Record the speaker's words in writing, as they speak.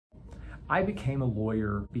I became a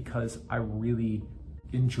lawyer because I really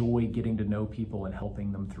enjoy getting to know people and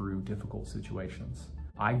helping them through difficult situations.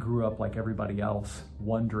 I grew up like everybody else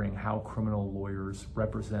wondering how criminal lawyers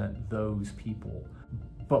represent those people.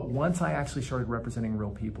 But once I actually started representing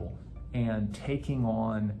real people and taking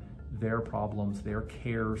on their problems, their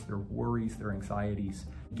cares, their worries, their anxieties,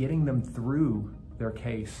 getting them through their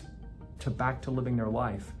case back to living their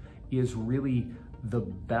life is really the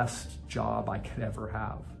best job I could ever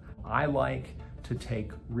have. I like to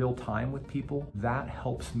take real time with people. That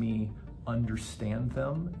helps me understand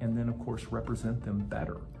them and then of course represent them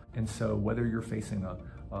better. And so whether you're facing a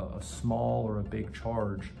small or a big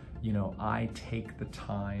charge, you know, I take the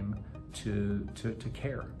time to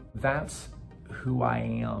care. That's who I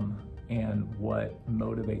am and what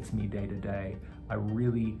motivates me day to day. I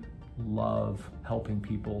really love helping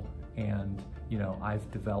people, and you know, I've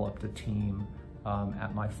developed a team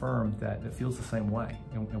at my firm that feels the same way,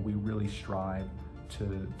 and we really strive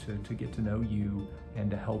to get to know you and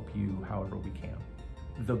to help you however we can.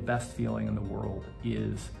 The best feeling in the world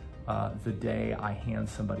is the day I hand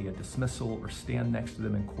somebody a dismissal or stand next to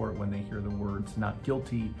them in court when they hear the words "not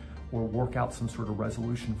guilty," or work out some sort of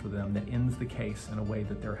resolution for them that ends the case in a way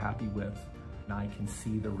that they're happy with, and I can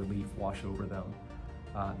see the relief wash over them.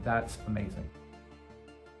 That's amazing.